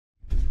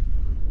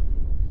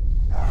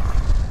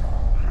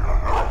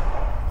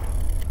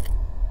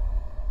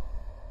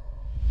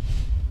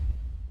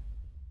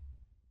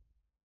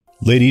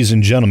Ladies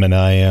and gentlemen,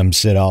 I am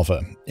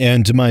SidAlpha,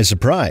 and to my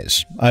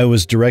surprise, I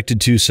was directed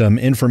to some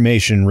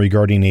information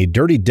regarding a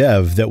dirty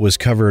dev that was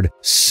covered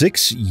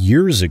 6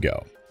 years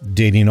ago,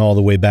 dating all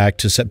the way back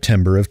to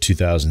September of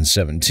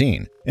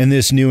 2017. And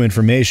this new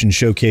information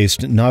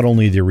showcased not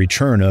only the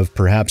return of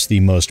perhaps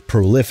the most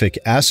prolific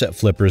asset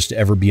flippers to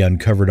ever be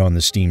uncovered on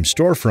the Steam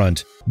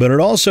Storefront, but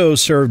it also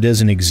served as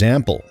an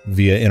example,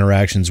 via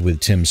interactions with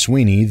Tim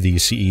Sweeney, the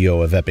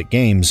CEO of Epic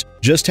Games,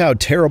 just how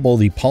terrible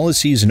the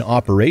policies and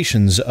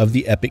operations of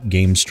the Epic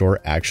Games Store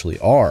actually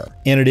are.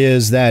 And it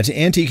is that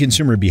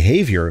anti-consumer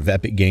behavior of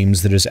Epic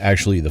Games that is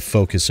actually the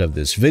focus of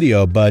this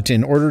video, but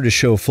in order to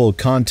show full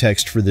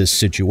context for this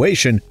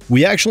situation,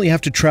 we actually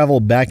have to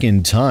travel back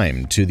in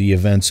time to the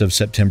events of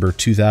September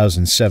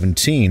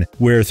 2017,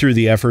 where through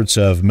the efforts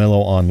of Mellow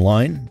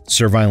Online,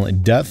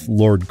 Surviolent Death,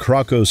 Lord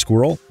Croco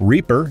Squirrel,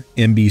 Reaper,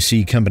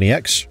 MBC Company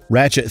X,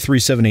 Ratchet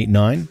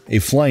 3789, A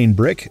Flying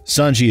Brick,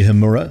 Sanji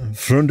Himura,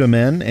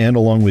 Frundaman, and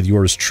along with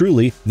yours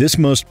truly, this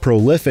most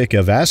prolific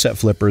of asset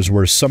flippers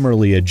were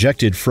summarily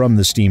ejected from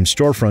the Steam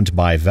Storefront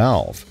by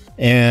Valve.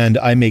 And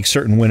I make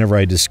certain whenever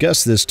I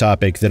discuss this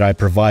topic that I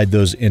provide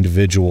those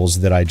individuals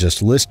that I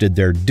just listed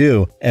their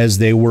due, as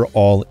they were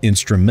all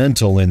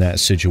instrumental in that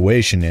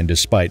situation, and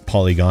despite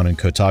Polygon and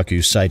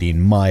Kotaku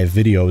citing my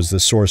video as the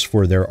source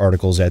for their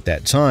articles at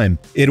that time,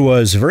 it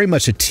was very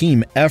much a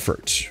team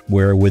effort,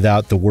 where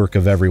without the work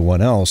of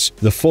everyone else,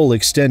 the full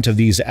extent of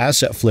these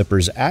asset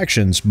flippers'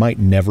 actions might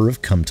never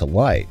have come to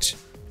light.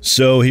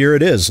 So here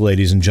it is,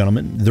 ladies and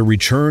gentlemen, the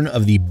return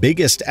of the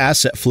biggest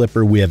asset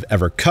flipper we have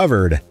ever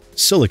covered,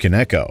 Silicon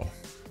Echo.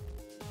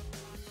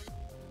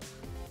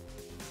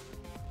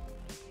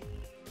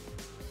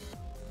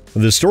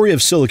 The story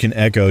of Silicon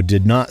Echo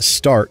did not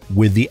start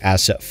with the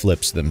asset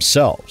flips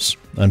themselves.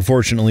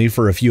 Unfortunately,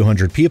 for a few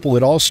hundred people,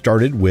 it all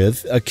started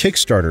with a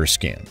Kickstarter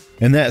scam.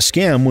 And that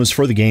scam was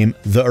for the game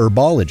The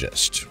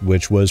Herbologist,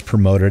 which was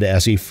promoted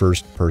as a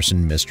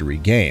first-person mystery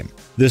game.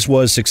 This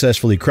was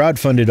successfully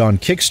crowdfunded on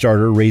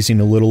Kickstarter, raising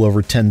a little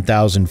over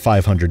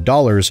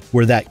 $10,500,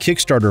 where that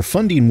Kickstarter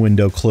funding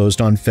window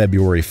closed on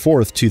February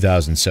 4th,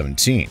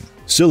 2017.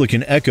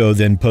 Silicon Echo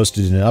then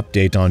posted an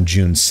update on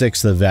June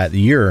 6th of that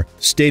year,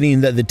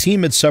 stating that the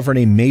team had suffered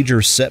a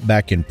major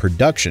setback in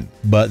production,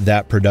 but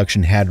that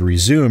production had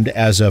resumed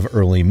as of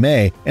early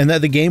May, and that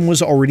the game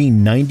was already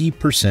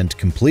 90%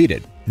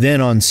 completed.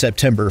 Then on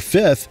September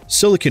 5th,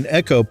 Silicon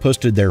Echo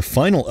posted their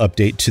final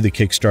update to the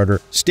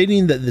Kickstarter,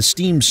 stating that the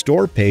Steam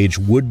store page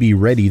would be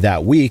ready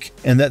that week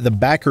and that the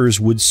backers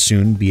would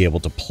soon be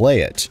able to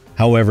play it.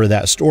 However,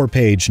 that store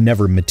page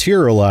never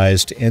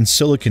materialized, and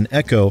Silicon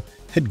Echo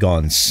had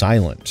gone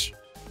silent.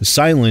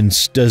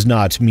 Silence does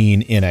not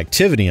mean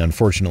inactivity,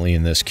 unfortunately,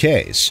 in this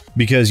case,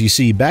 because you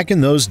see, back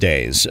in those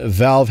days,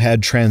 Valve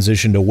had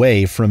transitioned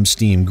away from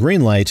Steam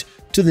Greenlight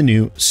to the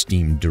new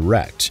Steam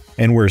Direct,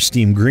 and where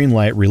Steam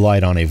Greenlight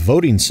relied on a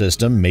voting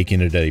system,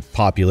 making it a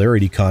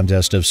popularity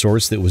contest of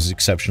sorts that was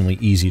exceptionally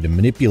easy to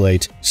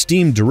manipulate,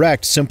 Steam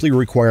Direct simply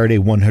required a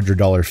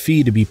 $100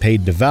 fee to be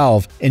paid to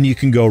Valve, and you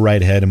can go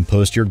right ahead and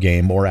post your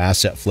game or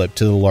asset flip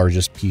to the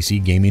largest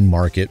PC gaming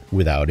market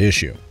without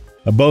issue.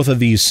 Both of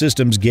these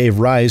systems gave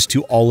rise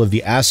to all of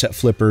the asset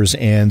flippers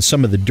and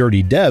some of the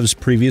dirty devs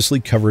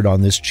previously covered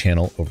on this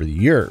channel over the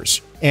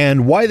years.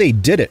 And why they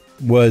did it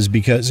was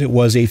because it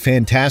was a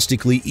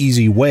fantastically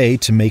easy way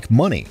to make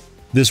money.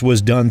 This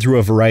was done through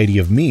a variety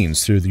of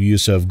means, through the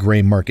use of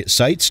gray market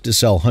sites to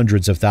sell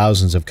hundreds of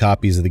thousands of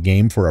copies of the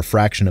game for a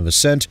fraction of a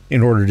cent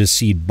in order to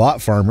seed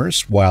bot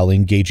farmers while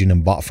engaging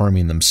in bot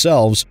farming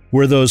themselves,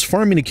 where those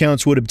farming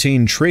accounts would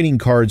obtain trading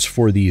cards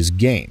for these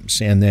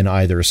games, and then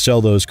either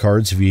sell those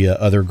cards via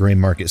other gray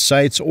market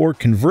sites or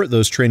convert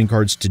those trading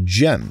cards to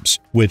gems,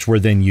 which were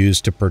then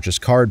used to purchase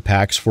card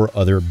packs for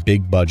other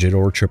big budget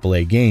or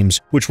AAA games,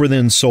 which were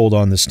then sold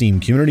on the Steam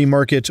community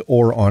market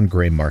or on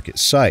gray market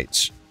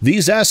sites.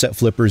 These asset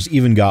flippers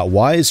even got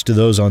wise to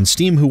those on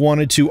Steam who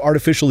wanted to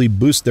artificially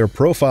boost their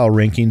profile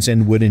rankings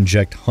and would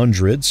inject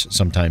hundreds,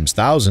 sometimes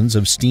thousands,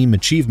 of Steam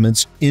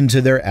achievements into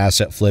their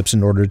asset flips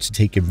in order to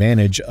take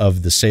advantage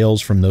of the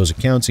sales from those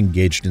accounts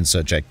engaged in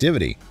such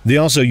activity. They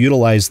also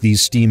utilized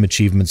these Steam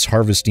achievements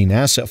harvesting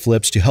asset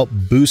flips to help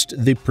boost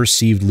the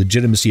perceived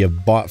legitimacy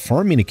of bot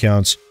farming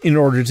accounts in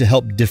order to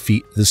help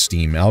defeat the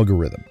Steam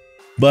algorithm.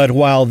 But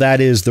while that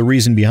is the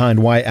reason behind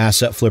why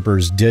asset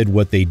flippers did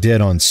what they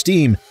did on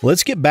Steam,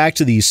 let's get back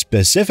to these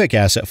specific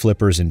asset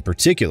flippers in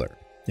particular.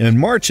 In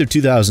March of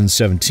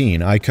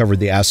 2017, I covered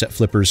the asset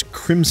flippers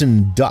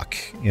Crimson Duck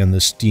and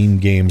the Steam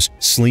games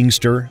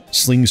Slingster,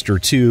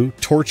 Slingster 2,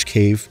 Torch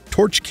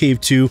Cave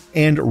 2,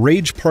 and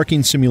Rage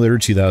Parking Simulator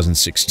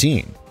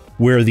 2016.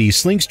 Where the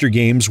Slingster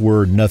games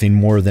were nothing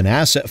more than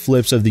asset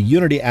flips of the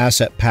Unity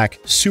Asset Pack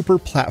Super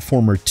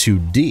Platformer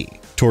 2D.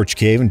 Torch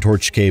Cave and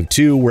Torch Cave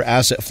 2 were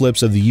asset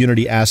flips of the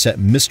Unity asset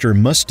Mr.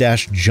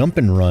 Mustache Jump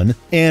and Run,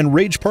 and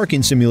Rage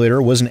Parking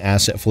Simulator was an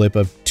asset flip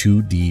of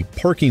 2D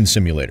Parking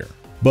Simulator.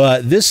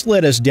 But this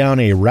led us down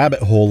a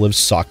rabbit hole of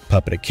sock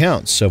puppet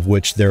accounts, of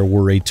which there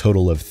were a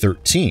total of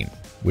 13.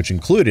 which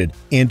included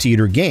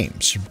Anteater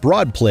Games,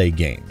 Broadplay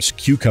Games,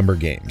 Cucumber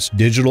Games,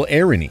 Digital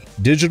Irony,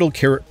 Digital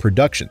Carrot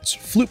Productions,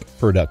 Floop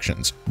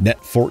Productions,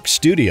 Netfork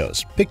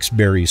Studios,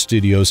 Pixberry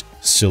Studios,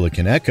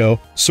 Silicon Echo,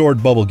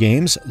 Sword Bubble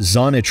Games,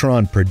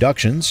 Zonitron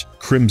Productions,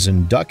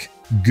 Crimson Duck,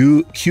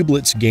 Goo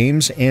Cublets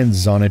Games, and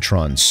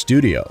Zonitron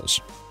Studios.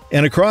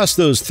 And across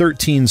those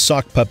 13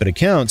 sock puppet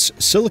accounts,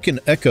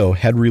 Silicon Echo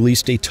had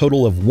released a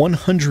total of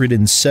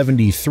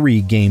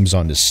 173 games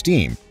onto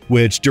Steam,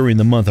 which during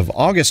the month of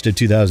August of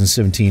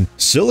 2017,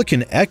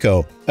 Silicon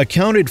Echo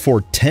accounted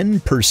for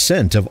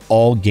 10% of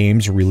all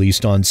games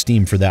released on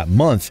Steam for that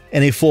month,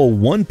 and a full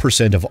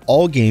 1% of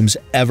all games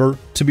ever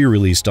to be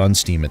released on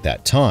Steam at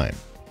that time.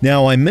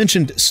 Now, I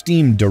mentioned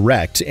Steam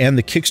Direct and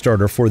the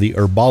Kickstarter for the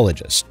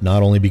Herbologist,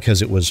 not only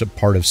because it was a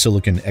part of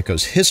Silicon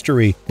Echo's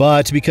history,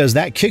 but because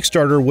that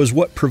Kickstarter was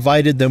what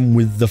provided them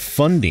with the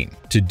funding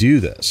to do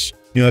this.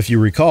 If you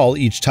recall,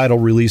 each title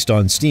released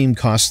on Steam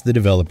cost the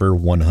developer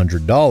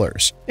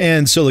 $100,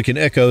 and Silicon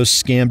Echo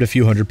scammed a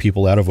few hundred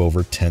people out of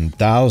over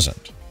 10,000.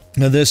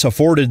 Now, this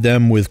afforded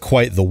them with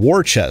quite the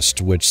war chest,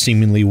 which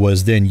seemingly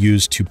was then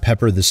used to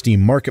pepper the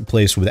Steam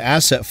marketplace with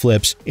asset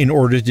flips in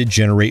order to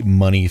generate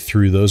money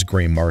through those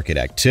gray market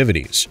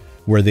activities,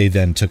 where they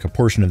then took a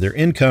portion of their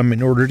income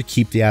in order to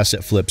keep the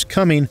asset flips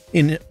coming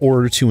in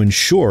order to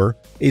ensure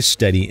a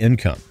steady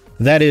income.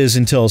 That is,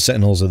 until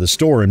Sentinels of the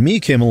Store and me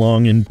came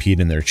along and peed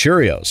in their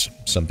Cheerios,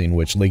 something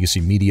which Legacy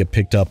Media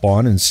picked up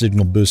on and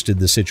signal boosted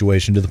the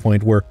situation to the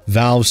point where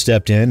Valve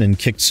stepped in and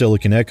kicked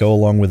Silicon Echo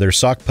along with their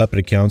sock puppet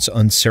accounts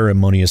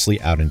unceremoniously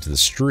out into the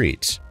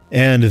street.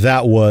 And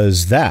that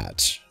was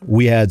that.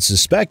 We had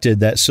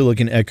suspected that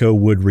Silicon Echo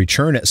would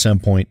return at some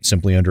point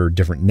simply under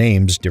different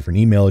names, different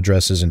email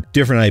addresses, and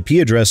different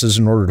IP addresses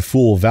in order to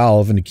fool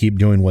Valve and to keep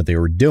doing what they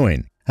were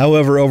doing.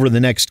 However, over the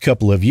next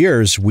couple of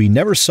years, we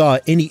never saw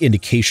any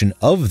indication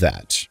of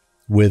that.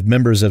 With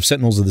members of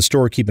Sentinels of the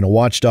Store keeping a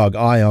watchdog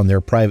eye on their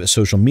private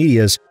social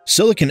medias,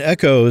 Silicon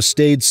Echo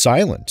stayed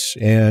silent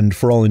and,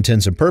 for all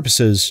intents and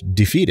purposes,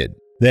 defeated.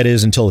 That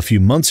is, until a few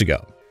months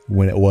ago,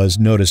 when it was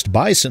noticed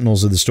by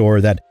Sentinels of the Store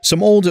that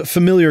some old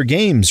familiar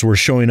games were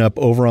showing up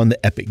over on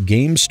the Epic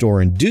Games Store,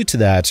 and due to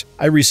that,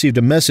 I received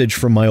a message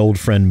from my old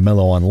friend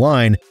Mello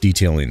Online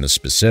detailing the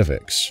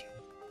specifics.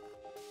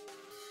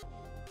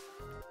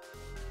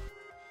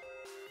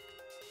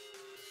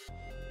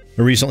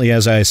 Recently,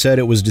 as I said,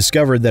 it was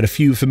discovered that a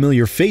few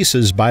familiar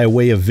faces by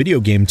way of video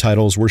game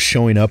titles were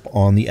showing up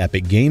on the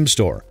Epic Games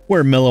Store,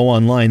 where Mello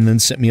Online then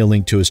sent me a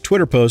link to his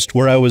Twitter post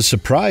where I was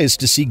surprised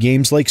to see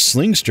games like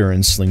Slingster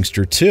and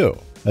Slingster 2.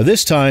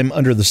 This time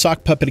under the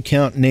sock puppet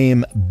account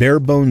name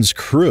Barebones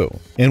Crew.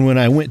 And when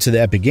I went to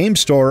the Epic Games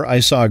Store, I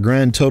saw a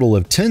grand total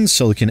of 10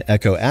 Silicon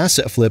Echo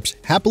asset flips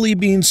happily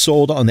being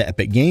sold on the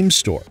Epic Games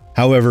Store.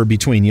 However,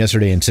 between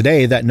yesterday and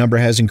today, that number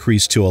has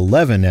increased to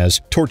 11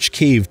 as Torch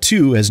Cave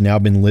 2 has now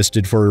been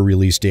listed for a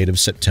release date of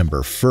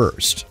September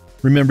 1st.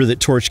 Remember that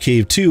Torch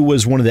Cave 2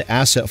 was one of the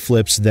asset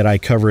flips that I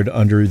covered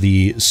under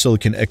the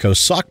Silicon Echo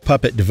sock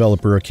puppet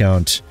developer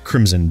account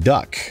Crimson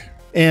Duck.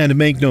 And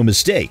make no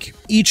mistake,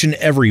 each and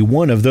every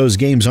one of those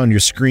games on your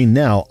screen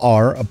now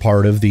are a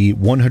part of the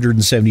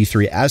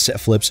 173 asset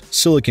flips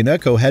Silicon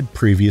Echo had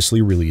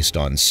previously released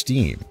on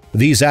Steam.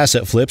 These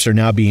asset flips are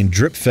now being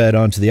drip-fed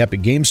onto the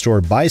Epic Games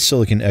Store by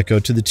Silicon Echo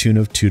to the tune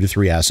of 2 to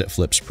 3 asset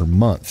flips per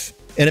month.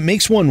 And it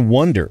makes one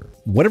wonder,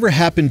 whatever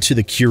happened to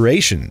the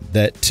curation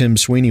that Tim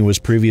Sweeney was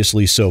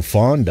previously so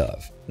fond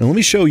of? Now let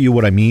me show you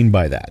what I mean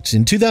by that.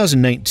 In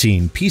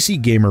 2019,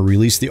 PC Gamer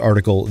released the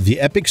article,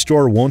 "The Epic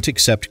Store Won't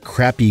Accept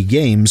Crappy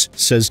Games,"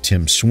 says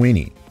Tim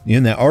Sweeney.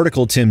 In that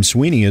article, Tim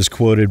Sweeney is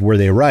quoted where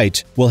they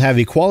write, "We'll have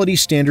a quality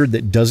standard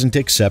that doesn't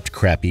accept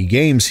crappy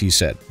games," he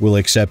said. "We'll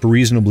accept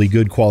reasonably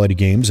good quality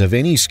games of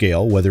any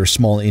scale, whether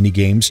small indie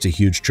games to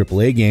huge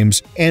AAA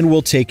games, and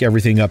we'll take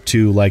everything up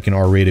to like an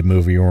R-rated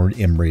movie or an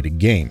M-rated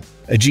game.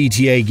 A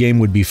GTA game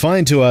would be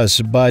fine to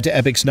us, but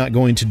Epic's not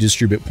going to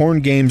distribute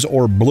porn games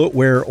or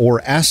bloatware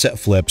or asset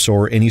flips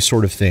or any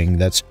sort of thing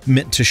that's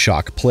meant to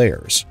shock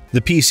players.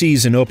 The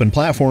PC's an open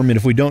platform, and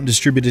if we don't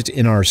distribute it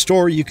in our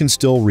store, you can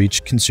still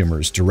reach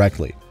consumers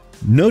directly."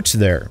 Note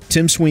there,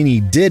 Tim Sweeney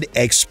did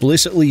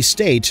explicitly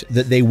state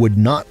that they would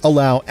not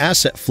allow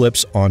asset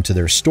flips onto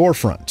their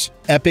storefront.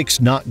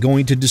 Epic's not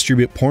going to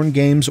distribute porn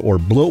games or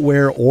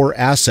bloatware or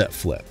asset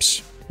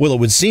flips. Well, it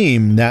would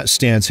seem that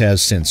stance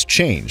has since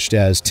changed,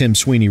 as Tim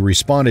Sweeney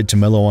responded to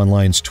Mello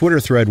Online's Twitter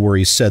thread where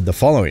he said the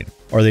following,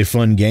 "Are they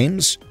fun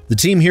games? The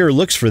team here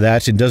looks for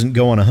that and doesn't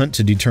go on a hunt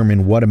to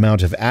determine what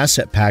amount of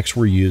asset packs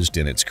were used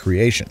in its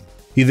creation."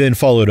 He then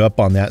followed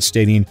up on that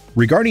stating,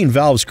 "Regarding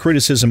Valve's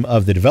criticism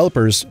of the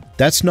developers,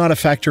 that's not a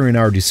factor in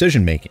our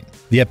decision-making.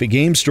 The Epic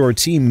Games Store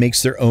team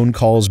makes their own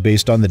calls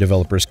based on the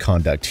developers'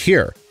 conduct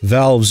here.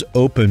 Valve's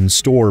open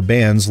store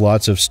bans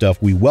lots of stuff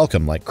we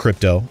welcome like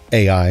crypto,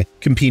 AI,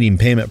 competing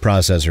payment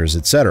processors,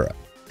 etc.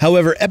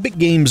 However, Epic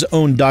Games'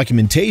 own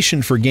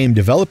documentation for game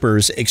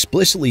developers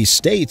explicitly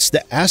states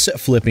that asset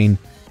flipping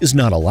is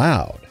not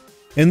allowed."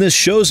 And this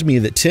shows me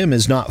that Tim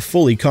is not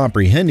fully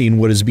comprehending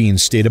what is being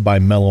stated by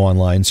Mello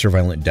Online,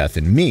 Surveillant Death,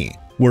 and me.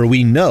 where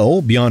we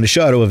know beyond a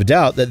shadow of a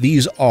doubt that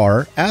these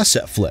are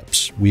asset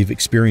flips. We've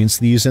experienced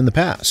these in the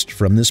past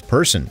from this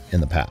person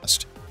in the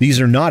past. These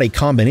are not a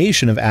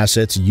combination of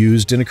assets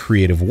used in a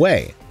creative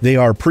way. They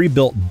are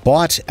pre-built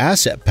bought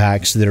asset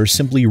packs that are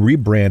simply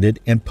rebranded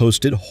and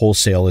posted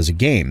wholesale as a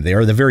game. They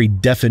are the very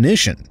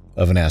definition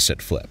of an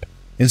asset flip.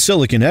 And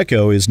Silicon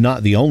Echo is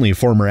not the only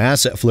former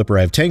asset flipper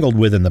I've tangled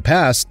with in the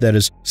past that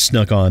has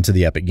snuck onto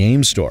the Epic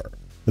Games Store.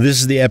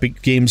 This is the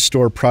Epic Games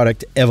Store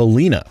product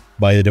Evelina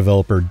by the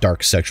developer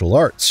Dark Sexual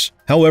Arts.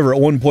 However, at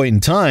one point in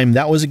time,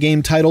 that was a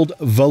game titled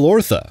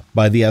Valortha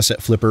by the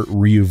asset flipper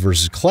Ryu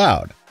vs.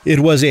 Cloud. It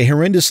was a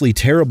horrendously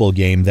terrible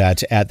game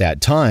that, at that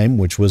time,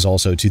 which was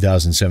also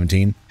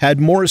 2017, had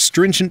more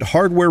stringent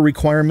hardware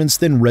requirements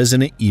than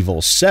Resident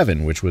Evil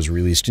 7, which was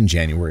released in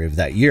January of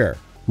that year.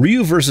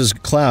 Ryu vs.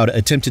 Cloud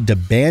attempted to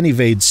ban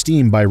evade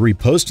Steam by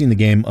reposting the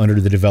game under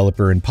the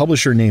developer and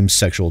publisher name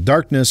Sexual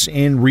Darkness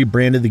and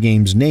rebranded the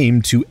game's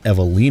name to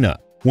Evelina.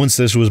 Once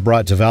this was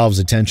brought to Valve's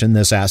attention,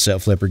 this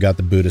asset flipper got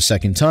the boot a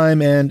second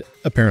time and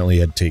apparently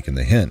had taken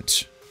the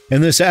hint.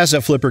 And this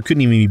asset flipper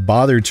couldn't even be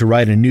bothered to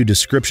write a new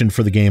description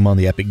for the game on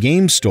the Epic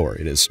Games Store.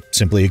 It is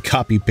simply a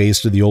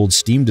copy-paste of the old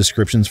Steam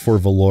descriptions for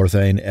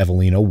Valortha and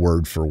Evelina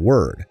word for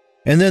word.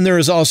 And then there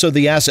is also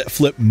the asset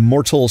flip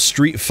Mortal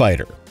Street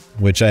Fighter,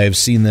 which I have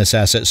seen this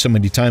asset so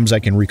many times I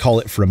can recall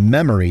it from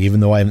memory, even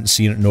though I haven't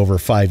seen it in over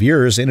 5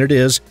 years, and it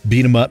is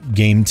Beat 'em Up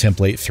Game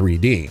Template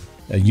 3D,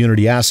 a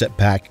Unity asset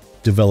pack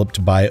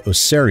developed by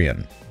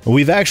Osarian.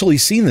 We've actually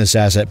seen this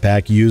asset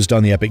pack used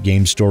on the Epic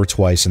Games Store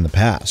twice in the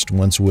past,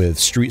 once with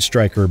Street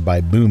Striker by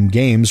Boom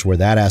Games, where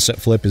that asset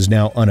flip is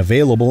now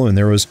unavailable, and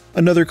there was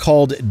another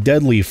called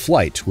Deadly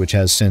Flight, which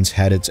has since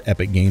had its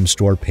Epic Games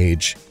Store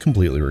page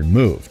completely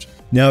removed.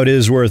 Now, it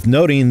is worth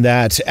noting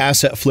that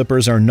asset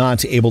flippers are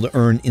not able to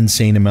earn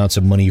insane amounts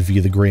of money via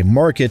the gray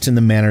market in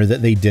the manner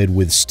that they did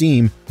with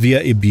Steam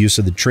via abuse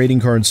of the trading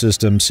card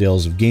system,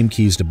 sales of game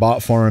keys to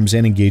bot farms,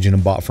 and engaging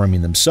in bot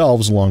farming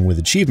themselves along with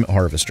achievement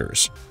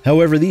harvesters.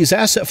 However, these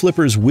asset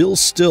flippers will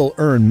still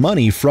earn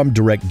money from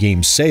direct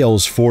game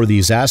sales for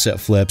these asset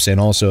flips, and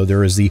also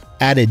there is the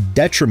added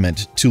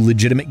detriment to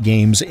legitimate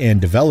games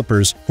and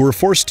developers who are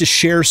forced to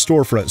share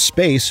storefront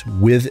space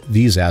with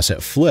these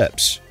asset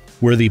flips,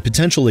 where the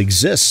potential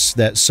exists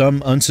that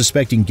some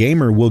unsuspecting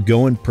gamer will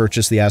go and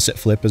purchase the asset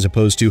flip as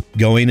opposed to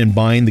going and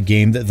buying the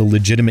game that the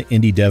legitimate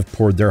indie dev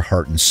poured their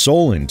heart and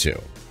soul into.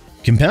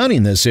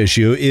 Compounding this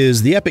issue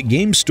is the Epic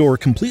Games Store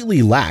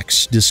completely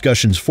lacks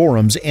discussions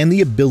forums and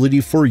the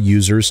ability for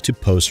users to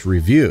post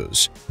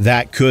reviews.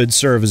 That could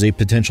serve as a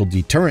potential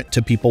deterrent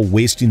to people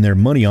wasting their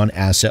money on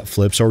asset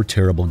flips or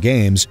terrible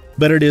games,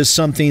 but it is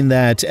something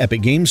that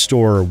Epic Games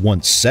Store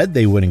once said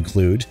they would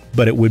include,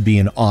 but it would be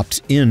an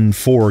opt-in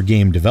for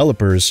game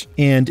developers,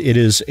 and it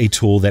is a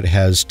tool that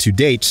has, to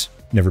date,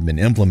 never been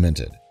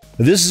implemented.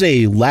 This is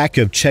a lack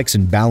of checks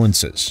and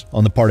balances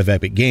on the part of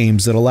Epic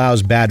Games that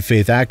allows bad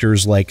faith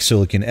actors like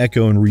Silicon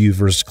Echo and Ryu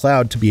vs.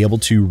 Cloud to be able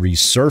to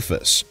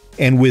resurface.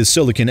 And with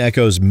Silicon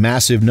Echo's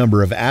massive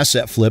number of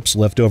asset flips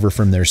left over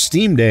from their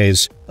Steam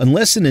days,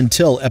 unless and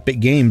until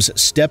Epic Games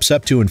steps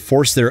up to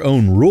enforce their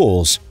own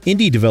rules,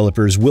 indie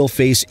developers will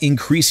face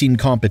increasing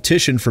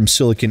competition from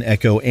Silicon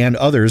Echo and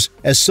others,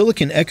 as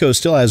Silicon Echo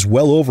still has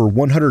well over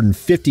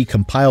 150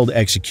 compiled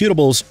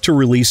executables to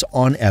release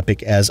on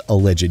Epic as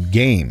alleged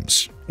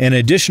games. An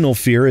additional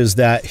fear is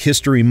that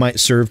history might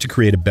serve to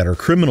create a better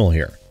criminal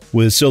here,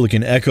 with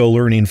Silicon Echo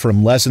learning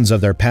from lessons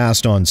of their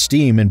past on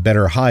Steam and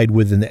better hide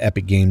within the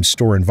Epic Games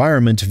Store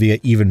environment via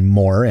even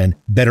more and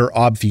better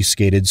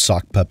obfuscated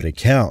sock puppet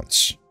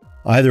accounts.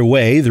 Either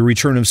way, the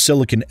return of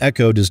Silicon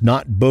Echo does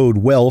not bode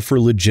well for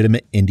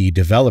legitimate indie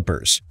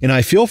developers, and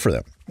I feel for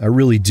them, I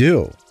really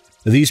do.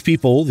 These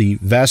people, the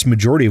vast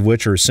majority of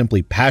which are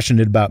simply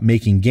passionate about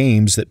making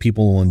games that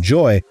people will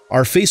enjoy,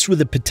 are faced with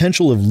the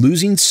potential of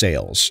losing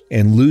sales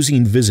and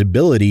losing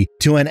visibility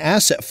to an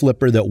asset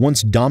flipper that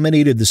once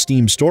dominated the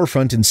Steam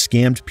storefront and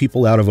scammed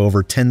people out of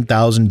over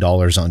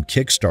 $10,000 on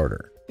Kickstarter.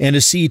 And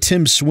to see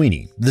Tim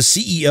Sweeney, the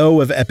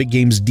CEO of Epic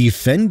Games,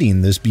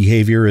 defending this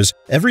behavior is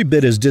every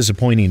bit as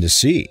disappointing to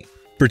see.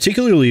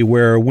 Particularly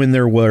when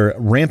there were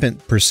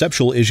rampant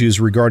perceptual issues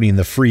regarding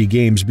the free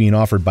games being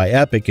offered by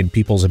Epic and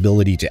people's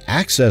ability to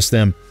access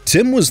them,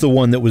 Tim was the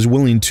one that was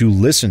willing to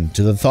listen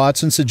to the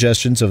thoughts and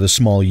suggestions of a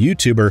small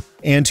YouTuber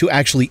and to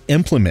actually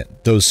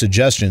implement those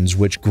suggestions,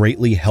 which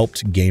greatly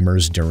helped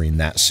gamers during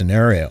that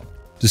scenario.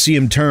 To see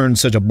him turn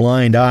such a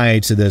blind eye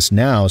to this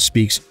now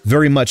speaks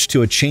very much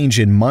to a change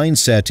in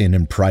mindset and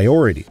in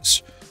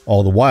priorities,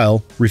 all the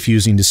while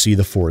refusing to see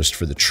the forest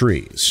for the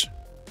trees.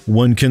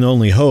 One can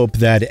only hope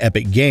that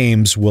Epic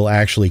Games will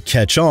actually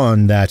catch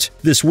on that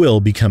this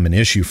will become an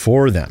issue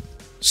for them.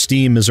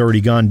 Steam has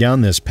already gone down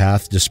this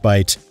path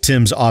despite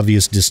Tim's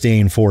obvious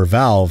disdain for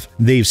Valve.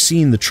 They've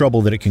seen the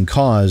trouble that it can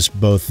cause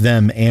both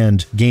them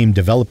and game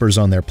developers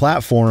on their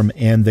platform,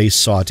 and they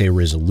sought a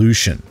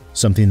resolution,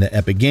 something that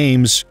Epic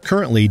Games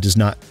currently does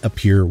not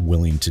appear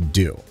willing to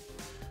do.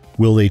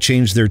 Will they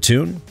change their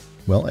tune?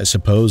 Well, I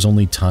suppose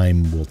only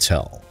time will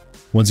tell.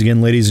 Once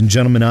again, ladies and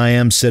gentlemen, I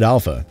am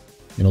SidAlpha,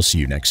 and I'll see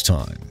you next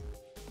time.